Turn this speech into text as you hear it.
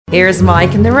Here's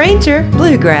Mike and the Ranger,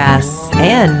 bluegrass,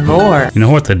 and more. You know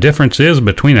what the difference is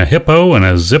between a hippo and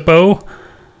a zippo?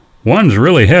 One's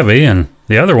really heavy and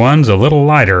the other one's a little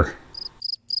lighter.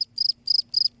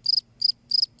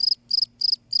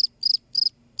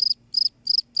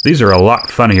 These are a lot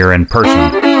funnier in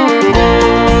person.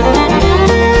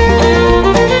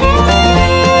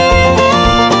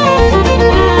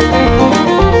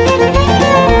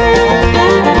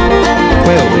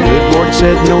 Well, the good Lord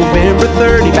said November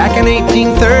 30 back in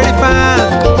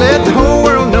 1835. Let the whole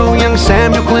world know young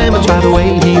Samuel Clemens by the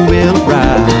way he will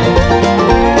arrive.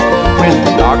 When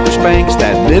the doctor spanks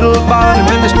that little bottom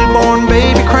and this newborn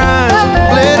baby cries,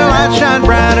 let a light shine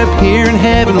bright up here in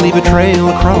heaven, leave a trail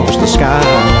across the sky.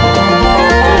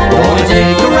 Gonna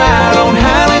take a ride on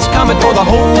Halley's coming for the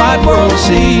whole wide world to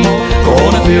see.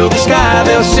 Gonna fill the sky,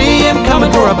 they'll see him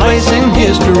coming for a place in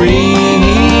history.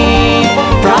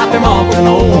 Drop him off in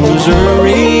old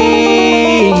Missouri.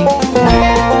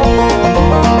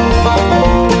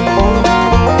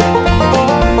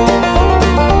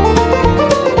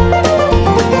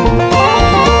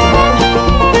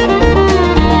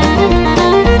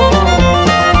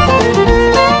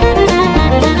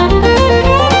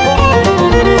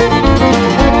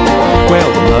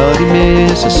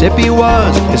 Mississippi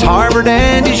was his Harvard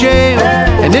and his Yale,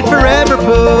 and it forever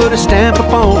put a stamp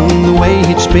upon the way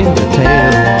he'd spin the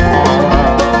tale.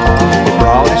 It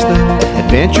brought us the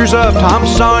adventures of Tom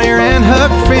Sawyer and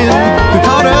Huck Finn, who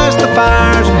taught us the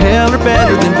fires of hell are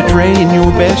better than betraying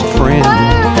your best friend.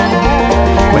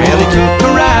 Well, he took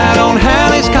a ride on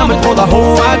Halley's coming for the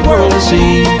whole wide world to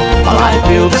see. A light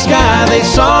filled the sky, they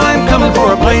saw him coming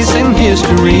for a place in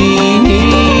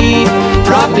history.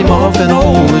 Dropped him off in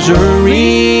old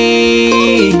Missouri.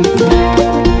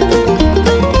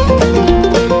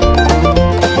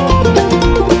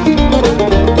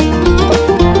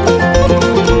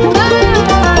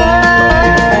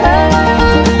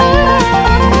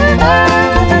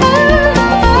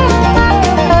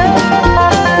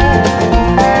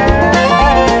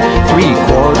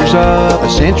 Of a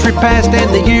century passed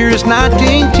and the year is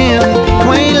 1910.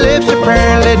 Twain lifts a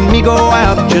prayer letting me go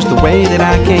out just the way that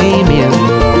I came in.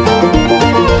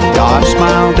 God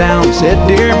smiled down and said,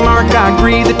 dear Mark, I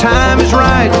agree the time is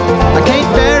right. I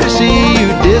can't bear to see you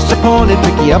disappointed,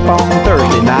 pick you up on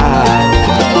Thursday night.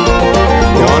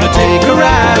 Gonna take a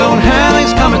ride on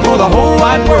Halley's coming for the whole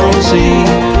wide world to see.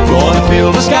 Gonna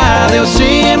fill the sky, they'll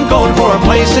see him going for a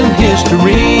place in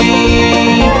history.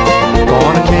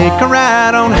 Gonna take a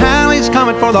ride on Halley's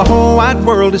coming for the whole wide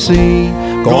world to see.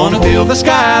 Gonna fill the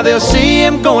sky, they'll see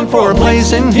him going for a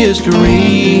place in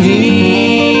history.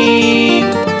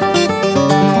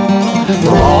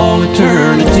 For all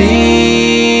eternity.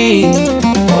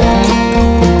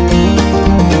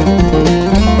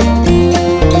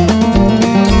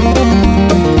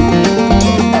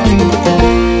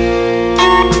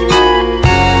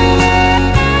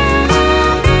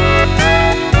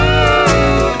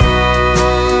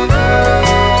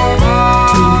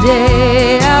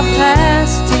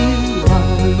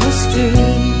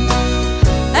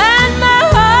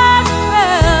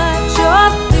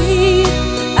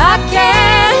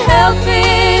 Help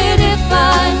it if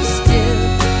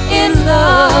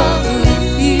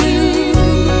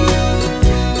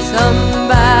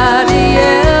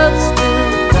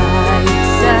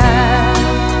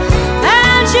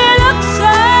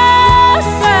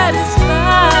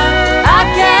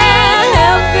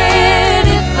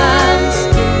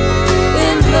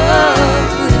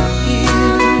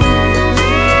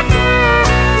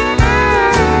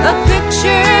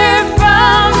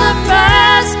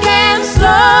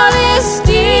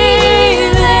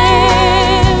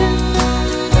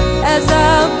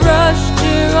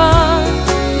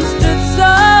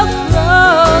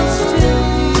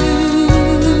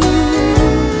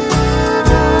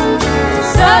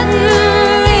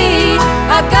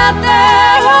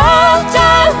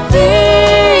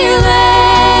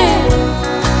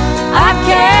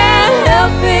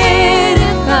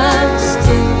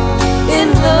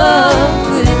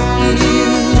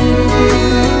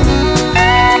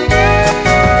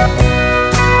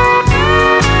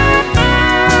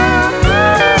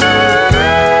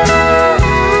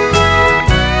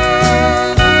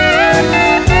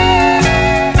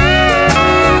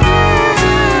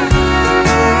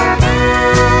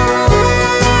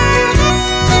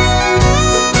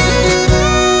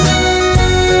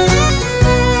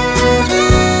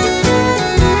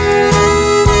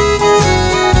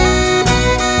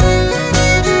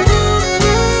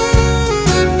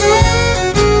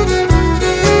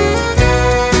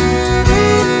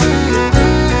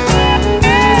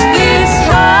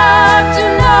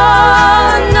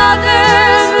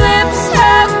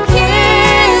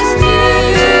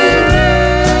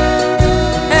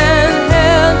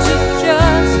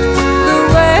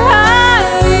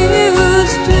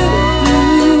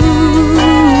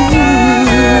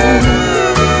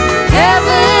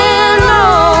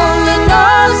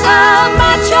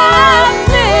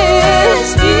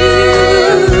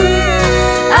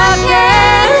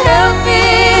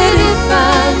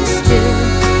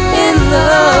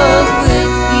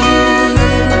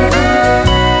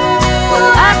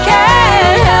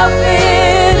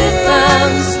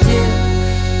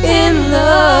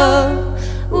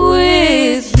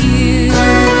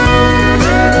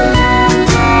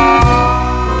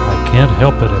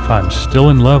I'm Still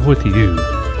in Love with You.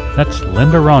 That's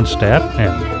Linda Ronstadt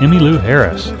and Emmylou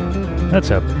Harris. That's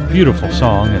a beautiful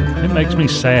song, and it makes me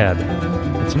sad.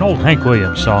 It's an old Hank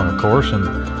Williams song, of course, and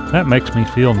that makes me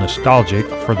feel nostalgic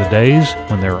for the days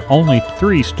when there were only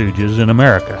 3 Stooges in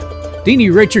America.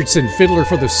 Deanie Richardson, fiddler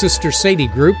for the Sister Sadie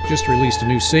Group, just released a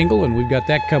new single, and we've got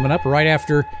that coming up right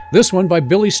after this one by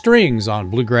Billy Strings on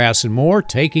Bluegrass and More,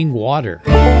 Taking Water.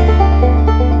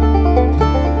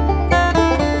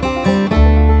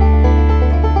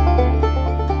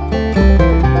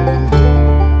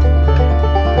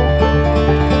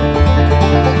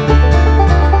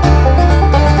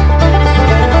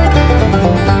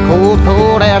 Cold,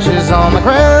 cold ashes on the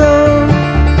ground,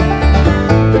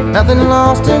 nothing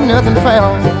lost and nothing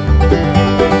found.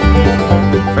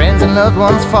 Friends and loved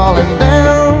ones falling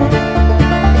down.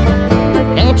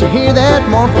 Can't you hear that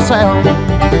mournful sound?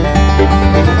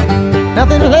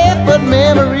 Nothing left but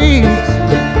memories,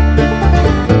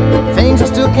 things I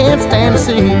still can't stand to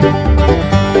see.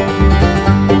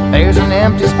 There's an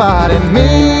empty spot in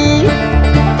me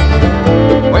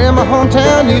where my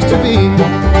hometown used to be.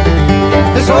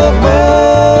 This old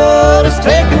mud is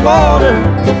taking water,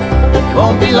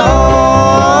 won't be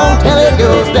long till it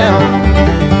goes down.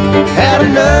 Had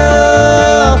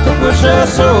enough to push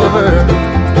us over,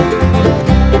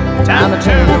 time to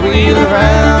turn the wheel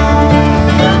around.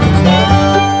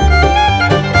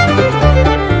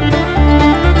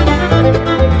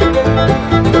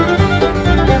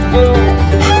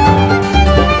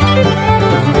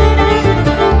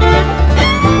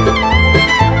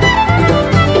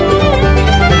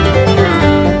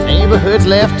 Neighborhoods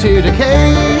left to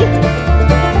decay,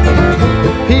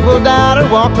 people died or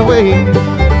walked away.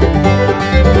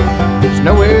 There's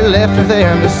nowhere left for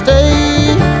them to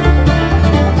stay,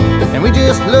 and we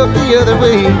just look the other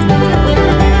way.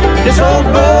 This old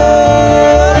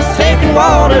boat is taking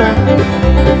water,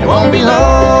 it won't be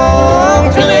long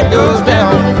till it goes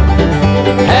down.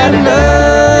 Had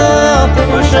enough to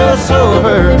push us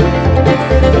over,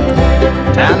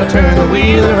 time to turn the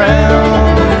wheel around.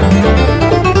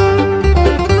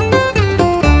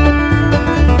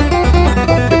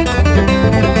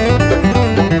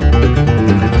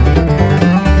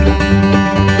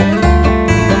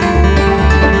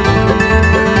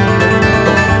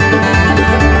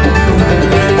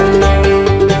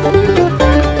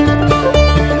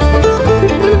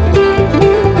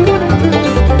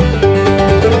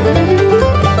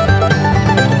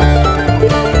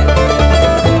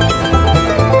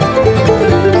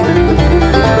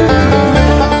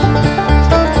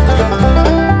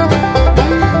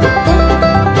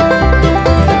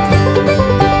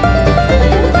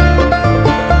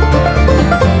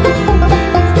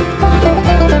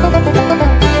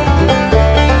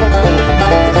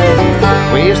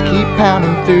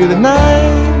 Pounding through the night,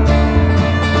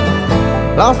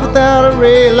 lost without a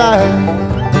ray of light,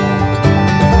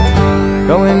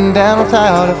 going down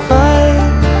without a fight.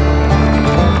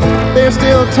 There's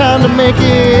still time to make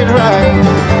it right.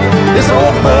 This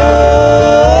old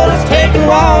boat is taking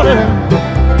water,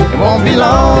 it won't be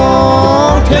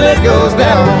long till it goes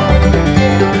down.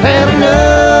 Had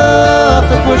enough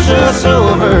to push us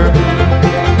over,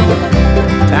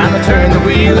 time to turn the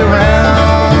wheel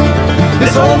around.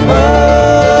 This old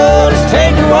boat is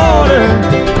taking water,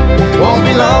 won't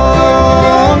be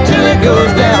long till it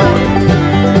goes down.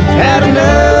 Had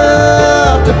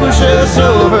enough to push us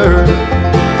over,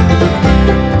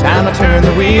 time to turn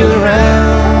the wheel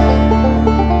around.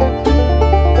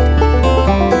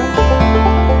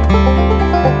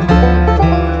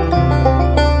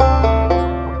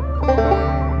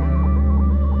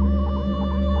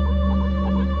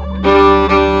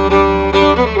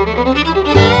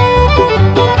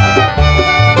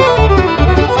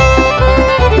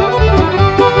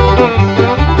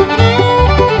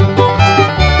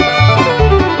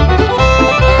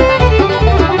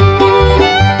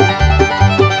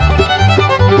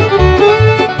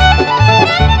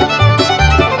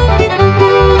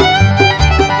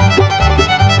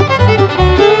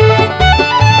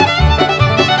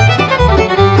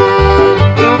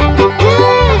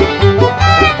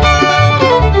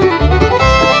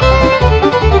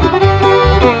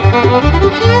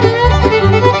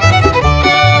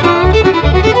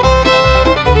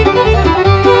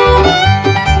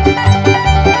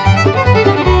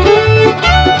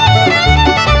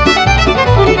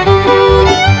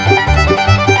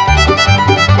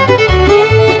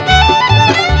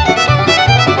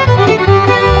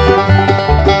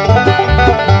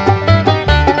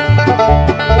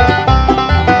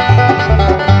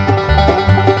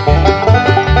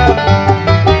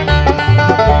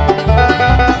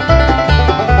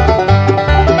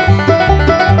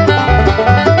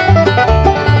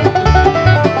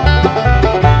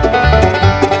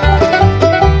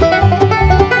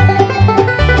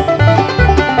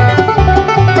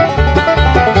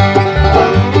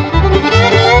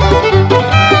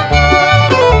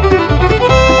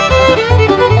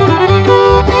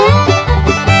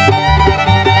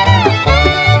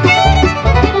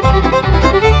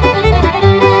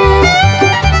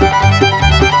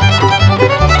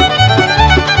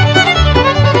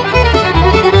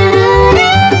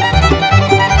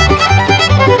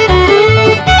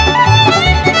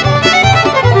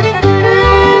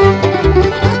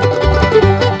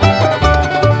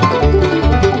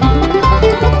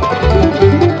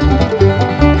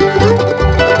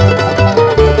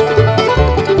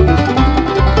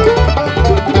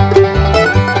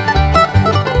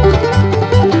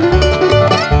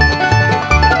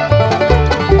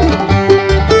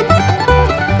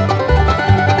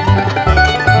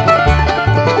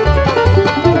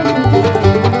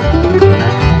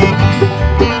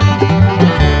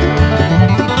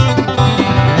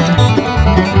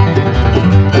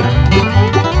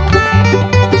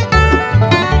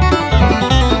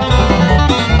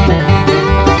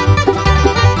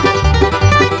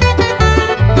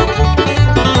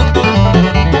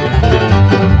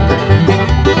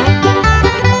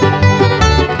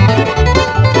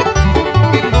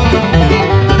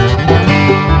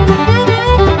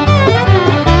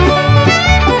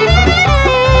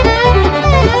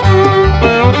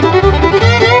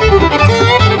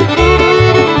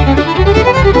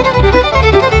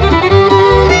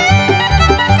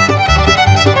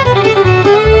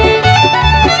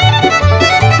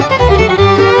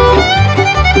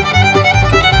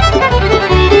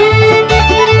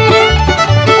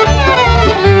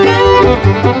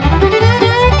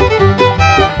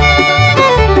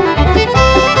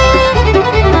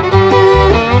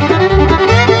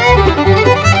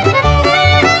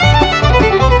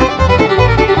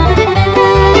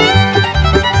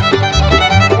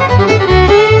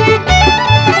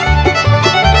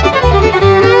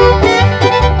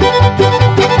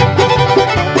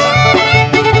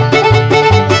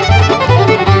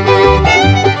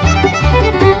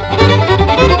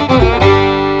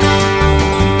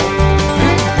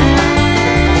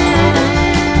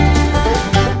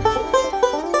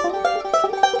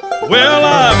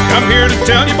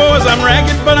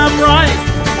 but I'm right.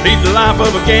 Lead the life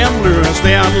of a gambler and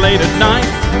stay out late at night.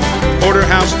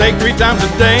 Porterhouse steak 3 times a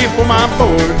day for my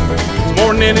board. It's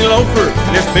more than any loafer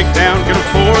in this big town can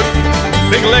afford.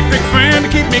 Big electric fan to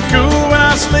keep me cool when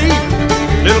I sleep.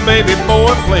 Little baby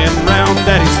boy playing round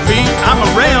daddy's feet. I'm a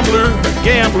rambler, a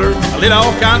gambler, I lead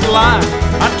all kinds of life.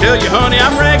 I tell you, honey,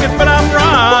 I'm ragged, but I'm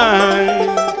right.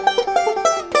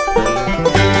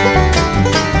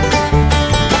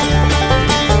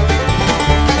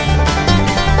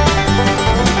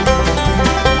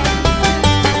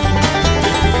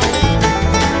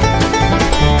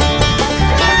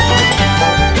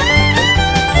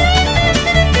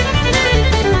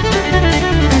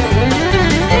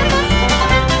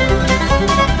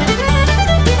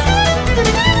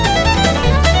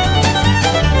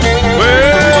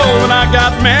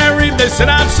 Married, they said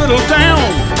I'd settle down,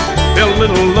 build a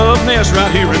little love nest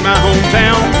right here in my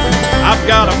hometown. I've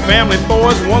got a family,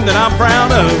 boys, one that I'm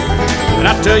proud of. And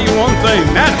I tell you one thing,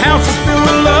 that house is filled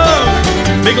with love.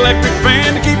 Big electric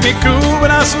fan to keep me cool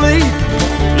when I sleep.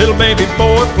 Little baby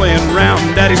boy playing round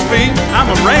daddy's feet.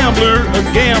 I'm a rambler, a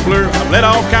gambler, I've led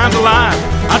all kinds of life.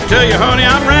 I tell you, honey,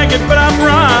 I'm ragged, but I'm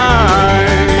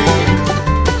right.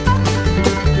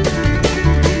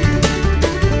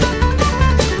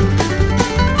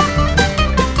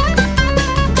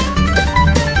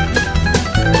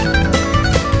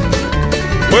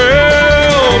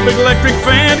 Big electric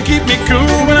fan to keep me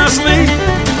cool when I sleep.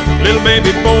 Little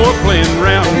baby boy playing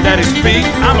round daddy's feet.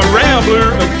 I'm a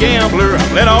rambler, a gambler,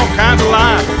 I've led all kinds of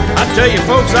life. I tell you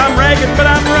folks, I'm ragged, but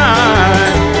I'm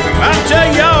right. I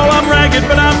tell y'all, I'm ragged,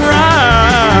 but I'm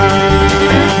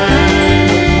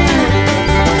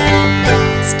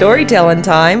right. Storytelling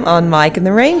time on Mike and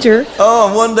the Ranger.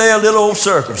 Oh, one day a little old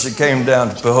circus that came down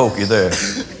to Pahokee there.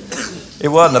 It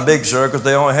wasn't a big circus.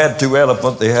 They only had 2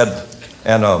 elephants. They had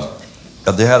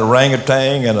a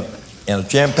orangutan and a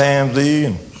chimpanzee,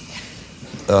 and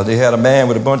they had a man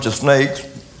with a bunch of snakes.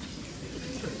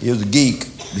 He was a geek,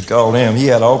 we called him. He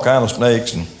had all kinds of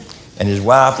snakes, and his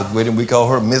wife was with him. We call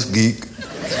her Miss Geek.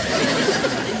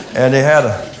 And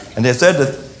they said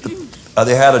that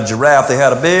they had a giraffe. They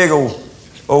had a big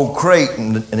old crate,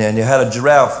 and they had a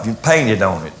giraffe painted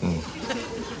on it.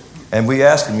 And we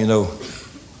asked him,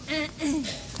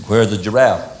 where's the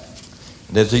giraffe?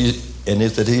 And they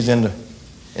said he's in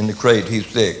the crate. He's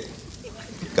sick.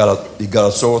 He got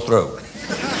a sore throat.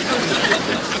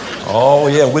 Oh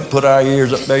yeah, we'd put our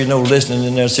ears up there, listening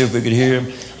in there, see if we could hear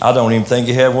him. I don't even think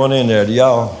he had one in there, do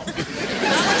y'all?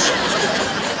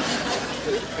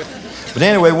 But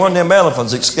anyway, one of them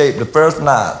elephants escaped the first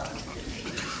night,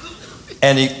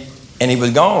 and he was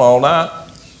gone all night,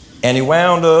 and he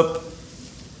wound up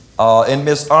in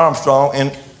Miss Armstrong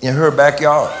in her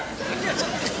backyard.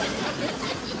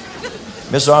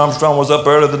 Miss Armstrong was up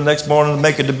early the next morning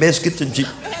making the biscuits, and she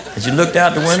looked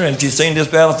out the window and she seen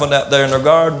this elephant out there in her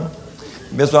garden.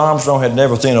 Miss Armstrong had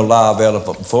never seen a live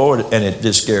elephant before, and it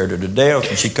just scared her to death,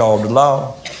 and she called the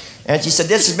law. And she said,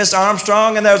 "This is Miss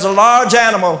Armstrong, and there's a large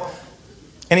animal,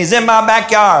 and he's in my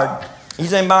backyard.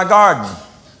 He's in my garden."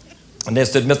 And they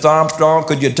said, "Miss Armstrong,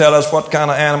 could you tell us what kind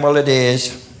of animal it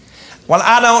is?" "Well,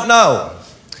 I don't know."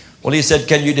 Well, he said,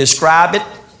 "Can you describe it?"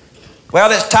 "Well,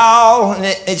 it's tall and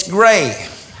it's gray."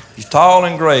 He's tall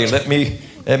and gray. Let me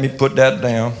put that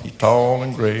down. He's tall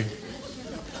and gray.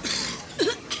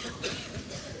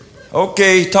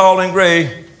 Okay, he's tall and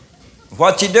gray.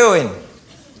 What's he doing?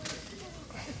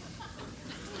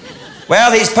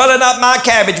 "Well, he's pulling up my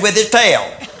cabbage with his tail."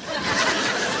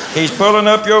 He's pulling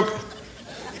up your...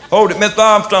 Hold it, Mr.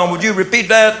 Armstrong, would you repeat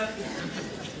that?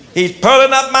 "He's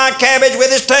pulling up my cabbage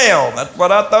with his tail." That's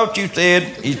what I thought you said.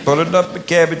 He's pulling up the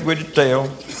cabbage with his tail.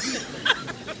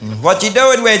 "What you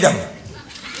doing with him?"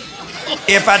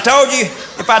 If I told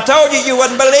you, you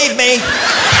wouldn't believe me."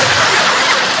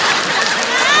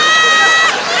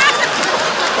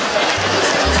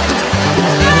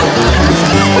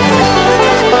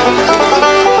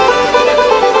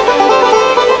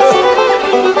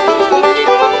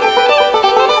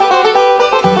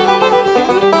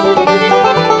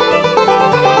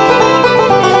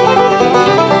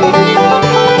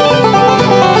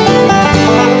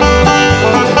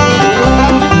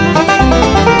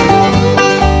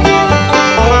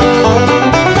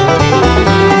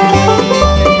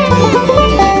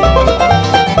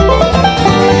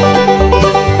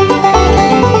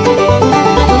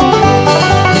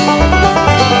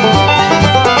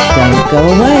 Go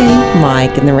away.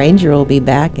 Mike and the Ranger will be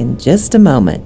back in just a moment.